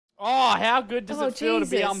Oh, how good does it feel to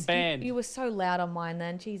be Jesus. unbanned? You were so loud on mine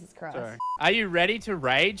then. Jesus Christ. Sorry. Are you ready to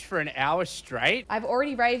rage for an hour straight? I've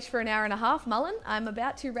already raged for an hour and a half, Mullen. I'm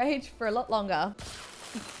about to rage for a lot longer.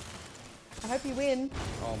 I hope you win.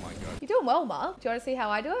 Oh my god. You're doing well, Ma. Do you want to see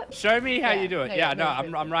how I do it? Show me how you do it. No, Yeah, no,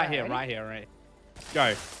 I'm right here. I'm right here. Right.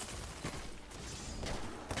 Go.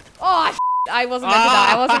 Oh, I wasn't meant to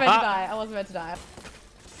die. I wasn't meant to die. I wasn't meant to die.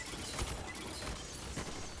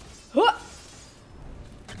 Huh.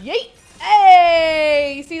 Yeet.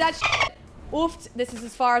 Hey! You see that shit? Oofed. This is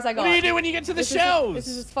as far as I got. What do you do when you get to the shells? This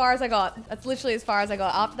is as far as I got. That's literally as far as I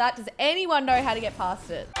got. After that, does anyone know how to get past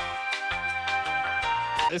it?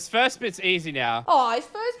 This first bit's easy now. Oh, this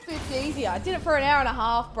first bit's easier. I did it for an hour and a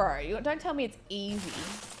half, bro. Don't tell me it's easy.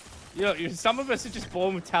 Some of us are just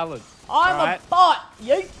born with talent. I'm a bot.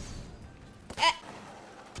 Yeet.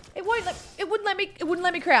 It wouldn't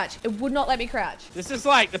let me crouch. It would not let me crouch. This is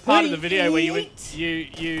like the part of the video where you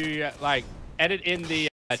like edit in the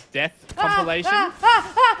death compilation. Guys,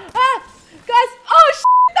 oh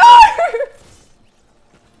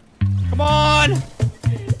no! Come on!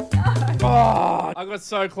 Oh, I got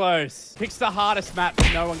so close. Picks the hardest map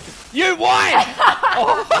no one can. You won!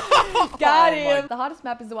 Oh. Got him. The hardest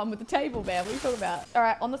map is the one with the table, man. What are you talking about? All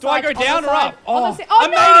right, on the side. Do I go down or up? Oh, I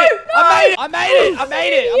made it! I made it! I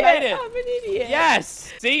made it! I made it! I'm an idiot.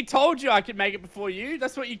 Yes! See, told you I could make it before you.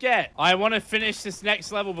 That's what you get. I want to finish this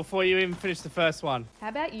next level before you even finish the first one. How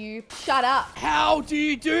about you shut up? How do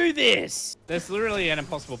you do this? There's literally an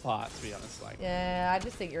impossible part, to be honest. Like. Yeah, I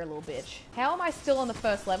just think you're a little bitch. How am I still on the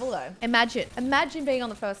first level, though? Imagine being on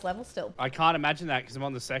the first level still. I can't imagine that because I'm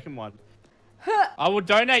on the second one. I will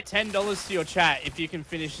donate $10 to your chat if you can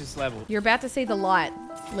finish this level. You're about to see the light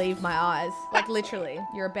leave my eyes. Like literally.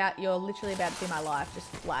 You're literally about to see my life just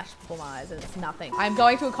flash before my eyes and it's nothing. I'm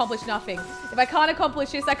going to accomplish nothing. If I can't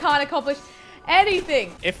accomplish this, I can't accomplish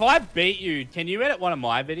anything. If I beat you, can you edit one of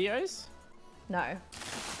my videos? No.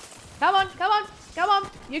 Come on, come on, come on.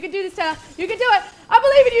 You can do this, Tannar. You can do it. I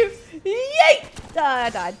believe in you. Yeet! I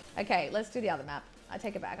died. Okay, let's do the other map. I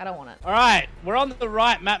take it back. I don't want it. All right, we're on the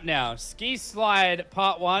right map now. Ski Slide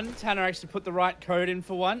Part 1. Tannar actually put the right code in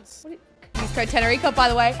for once. Use code Tannarico, by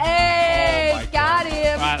the way. Hey, got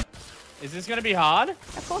him. All right. Is this gonna be hard?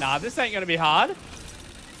 Of course. Nah, this ain't gonna be hard.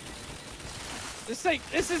 This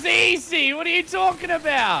is easy. What are you talking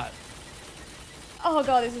about? Oh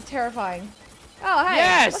god, this is terrifying. Oh hey,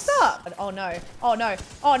 yes. What's up? Oh no, oh no,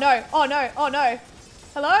 oh no, oh no, oh no.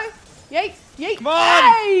 Hello? Yeet, yeet. Come on!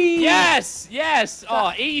 Hey! Yes, yes.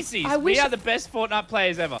 Oh, easy. We are the best Fortnite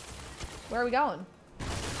players ever. Where are we going?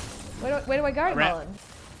 Where do I go, Mullen?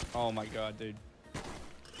 Oh my god, dude.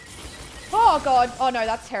 Oh god. Oh no,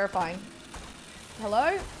 that's terrifying.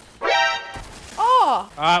 Hello? Oh!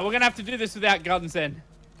 Alright, we're gonna have to do this without guns then.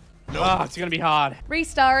 Nope. Oh, it's gonna be hard.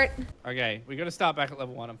 Restart. Okay, we gotta start back at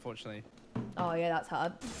level 1, unfortunately. Oh yeah, that's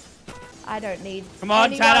hard. I don't need. Come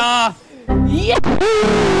on, Tannar! Yeah!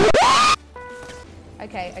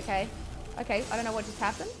 Okay, okay. Okay, I don't know what just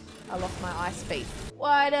happened. I lost my eye speed.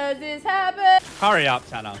 Why does this happen? Hurry up,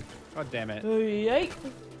 Tannar. God damn it. Yeet.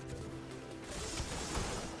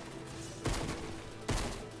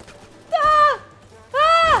 Ah!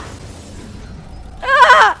 Ah!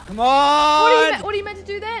 Ah! Come on! What are you meant to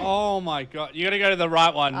do then? Oh my god. You gotta go to the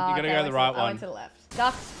right one. You gotta go to the right one. I went to the left.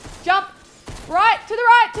 Duck. Jump. Right. To the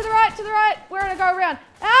right. To the right. To the right. We're gonna go around.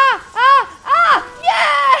 Ah! Ah! Ah!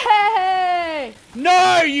 Yay!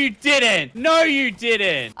 No, you didn't. No, you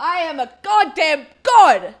didn't. I am a goddamn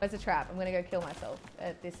god. It's a trap. I'm gonna go kill myself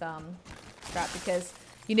at this trap because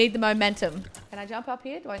you need the momentum. Can I jump up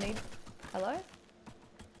here? Do I need? Hello?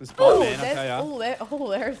 Oh, man,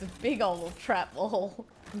 there's a big old trap hole.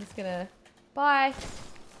 I'm just gonna. Bye.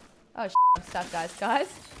 Oh, I'm stuck, guys.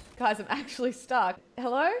 Guys, I'm actually stuck.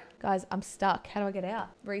 Hello? Guys, I'm stuck. How do I get out?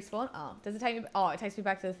 Respawn? Oh, does it take me? Oh, it takes me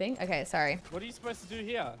back to the thing? Okay, sorry. What are you supposed to do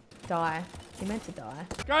here? Die. You meant to die.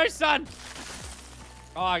 Go, son!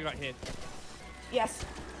 Oh, I got hit. Yes.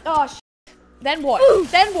 Oh, Then what?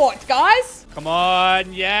 Then what, guys? Come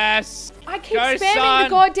on, yes. I keep Go, spamming son. the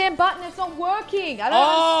goddamn button. It's not working. I don't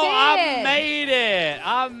understand. I made it.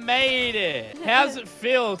 I made it. How's it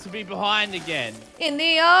feel to be behind again? In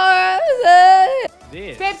the arms.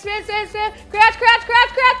 This. Spam. Crouch.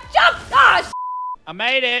 Jump. Ah, I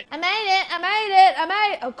made it. I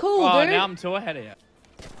made it. Oh, cool, Oh, dude. now I'm 2 ahead of you.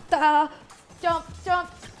 Jump.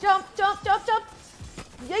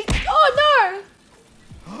 Yeet. Oh,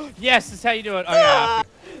 no. Yes, that's how you do it. Okay.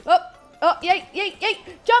 Oh, yeet.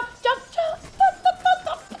 Jump.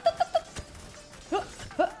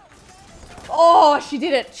 Oh, she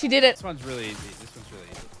did it. This one's really easy.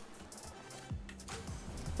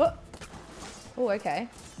 Oh, okay.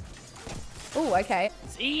 Oh, okay.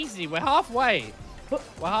 It's easy. We're halfway.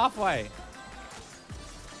 We're halfway.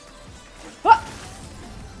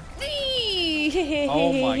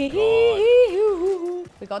 Oh my god.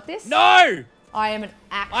 We got this? No! I am an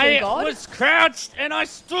actual god. I was crouched and I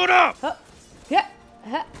stood up. Yeah.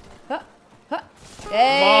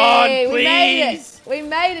 Hey, we made it. We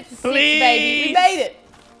made it to 6, baby. We made it.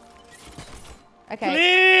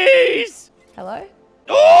 Okay. Please! Hello?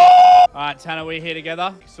 Oh! Alright, Tanner, we're here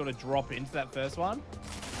together. Sort of drop into that first one.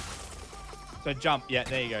 So jump. Yeah,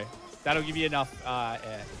 there you go. That'll give you enough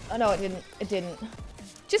air. Oh, no, it didn't. It didn't.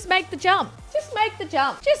 Just make the jump. Just make the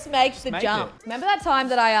jump. Just make the jump. Remember that time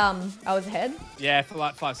that I was ahead? Yeah, for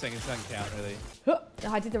like 5 seconds. Doesn't count, really.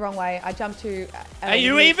 I did the wrong way. I jumped to... Are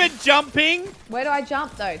you even jumping? Where do I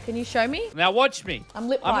jump, though? Can you show me? Now watch me. I'm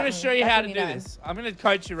lip I'm going to show you how to do this. I'm going to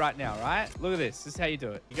coach you right now, right? Look at this. This is how you do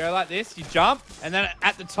it. You go like this, you jump, and then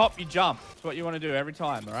at the top you jump. That's what you want to do every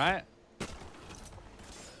time, all right?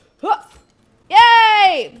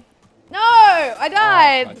 Yay! No, I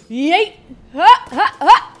died. Oh, Yeet.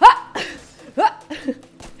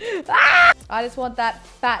 I just want that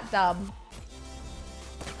fat dub.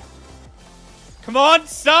 Come on,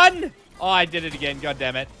 son! Oh, I did it again. God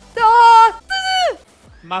damn it.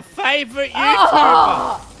 My favorite YouTuber.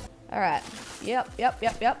 All right. Yep.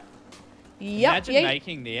 Imagine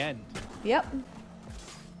making the end. Yep.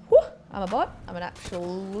 Whew. I'm a bot. I'm an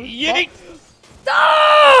actual Yeet!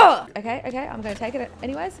 Okay. I'm going to take it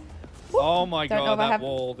anyways. Whew. Oh my god, that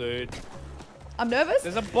wall, dude. I'm nervous.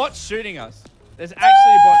 There's a bot shooting us. There's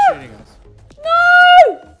actually a bot shooting us. No!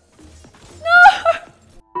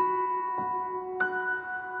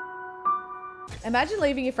 Imagine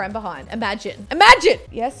leaving your friend behind. Imagine.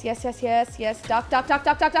 Yes. Duck. Up.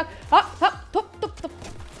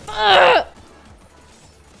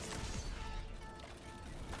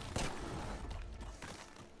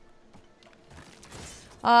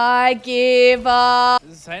 I give up.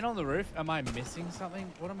 Is it saying on the roof? Am I missing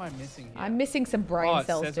something? What am I missing here? I'm missing some brain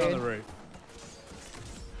cells, it says dude. on the roof.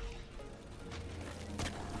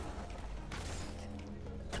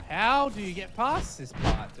 How do you get past this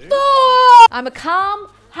part, dude? I'm a calm,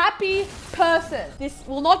 happy person. This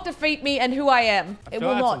will not defeat me and who I am. It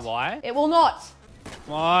will not. That's a lie. It will not.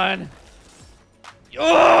 Come on.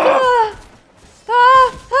 The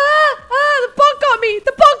bot got me.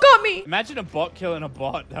 The bot got me. Imagine a bot killing a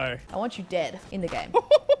bot, though. I want you dead in the game.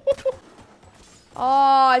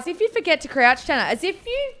 Oh, as if you forget to crouch, Tanner. As if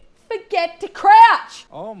you forget to crouch.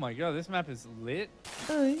 Oh my god, this map is lit.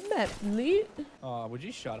 Oh, isn't that lit? Oh, would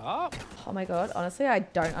you shut up? Oh my god, honestly, I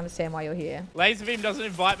don't understand why you're here. Laserbeam doesn't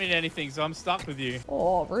invite me to anything, so I'm stuck with you.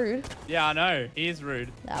 Oh, rude. Yeah, I know. He is rude.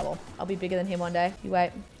 Ah, well, I'll be bigger than him one day. You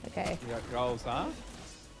wait. Okay. You got goals, huh?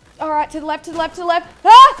 All right, to the left. This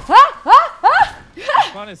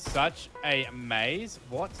one is such a maze.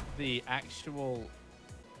 What's the actual...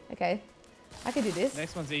 Okay. I can do this.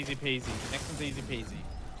 Next one's easy peasy. Next one's easy peasy.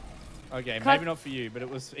 Okay, maybe not for you, but it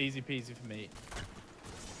was easy peasy for me.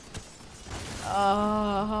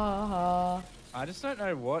 I just don't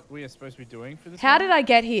know what we are supposed to be doing for this. How did I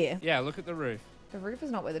get here? Yeah, look at the roof. The roof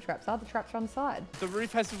is not where the traps are. The traps are on the side. The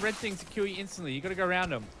roof has the red things to kill you instantly. You got to go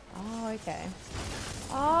around them. Oh, okay.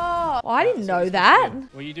 Oh, well, I didn't know that.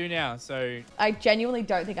 Well, you do now, so... I genuinely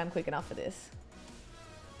don't think I'm quick enough for this.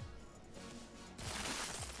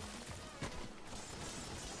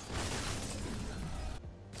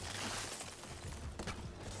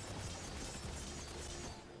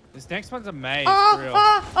 This next one's a maze, Oh, for real.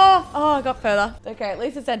 I got further. Okay, at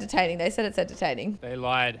least it's entertaining. They said it's entertaining. They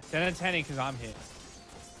lied. It's entertaining because I'm here.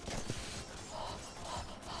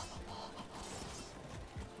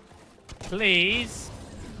 Please.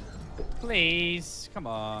 Please. Come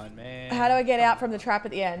on, man. How do I get out from the trap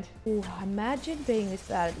at the end? Ooh, imagine being this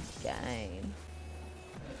bad at this game.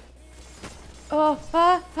 Oh,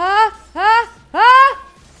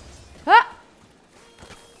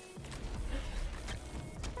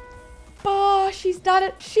 Oh, she's done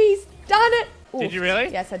it. She's done it. Ooh. Did you really?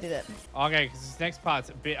 Yes, I did it. Okay, because this next part's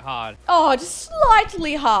a bit hard. Oh, just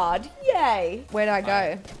slightly hard. Yay. Where do I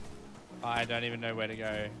go? I don't even know where to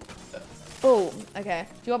go. Oh, okay.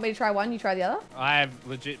 Do you want me to try one? You try the other? I have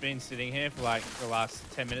legit been sitting here for like the last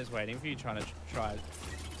 10 minutes waiting for you, trying to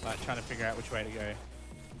figure out which way to go.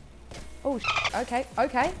 Oh, okay,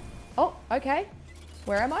 okay. Oh, okay.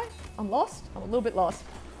 Where am I? I'm lost. I'm a little bit lost.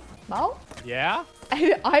 Mull? Yeah?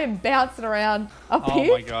 I am bouncing around up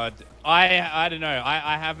here. Oh my god. I don't know.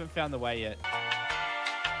 I haven't found the way yet.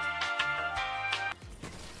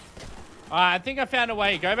 I think I found a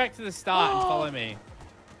way. Go back to the start and follow me.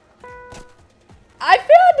 I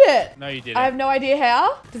found it. No, you didn't. I have no idea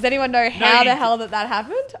how. Does anyone know how the hell that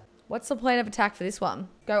happened? What's the plan of attack for this one?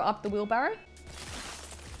 Go up the wheelbarrow?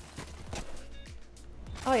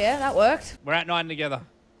 Oh yeah, that worked. We're at 9 together.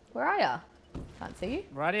 Where are ya? Can't see you.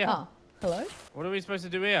 Right here. Oh, hello? What are we supposed to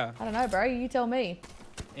do here? I don't know, bro. You tell me.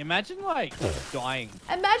 Imagine, like, dying.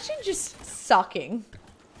 Imagine just sucking.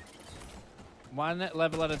 One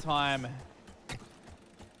level at a time.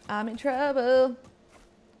 I'm in trouble.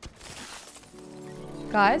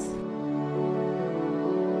 Guys.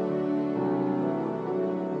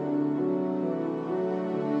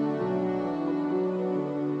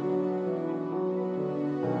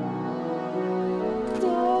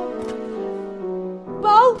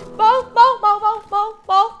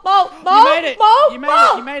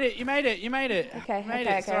 You made it. Okay, you made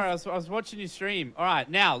okay, it. Sorry, I was watching you stream. All right,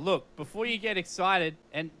 now look. Before you get excited,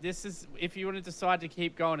 and this is if you want to decide to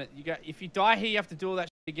keep going, if you die here, you have to do all that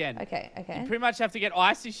shit again. Okay. You pretty much have to get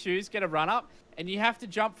icy shoes, get a run up, and you have to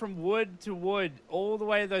jump from wood to wood all the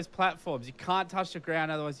way to those platforms. You can't touch the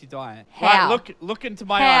ground, otherwise you die. How? Right, look into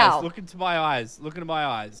my eyes. Look into my eyes. Look into my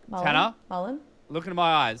eyes. Mullen? Tanner. Mullen? Look into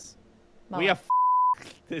my eyes. Mullen. We are.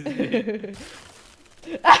 This is it.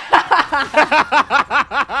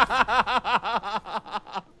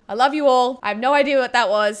 I love you all. I have no idea what that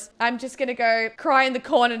was. I'm just gonna go cry in the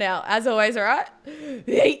corner now, as always, alright?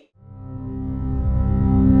 I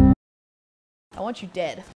want you dead.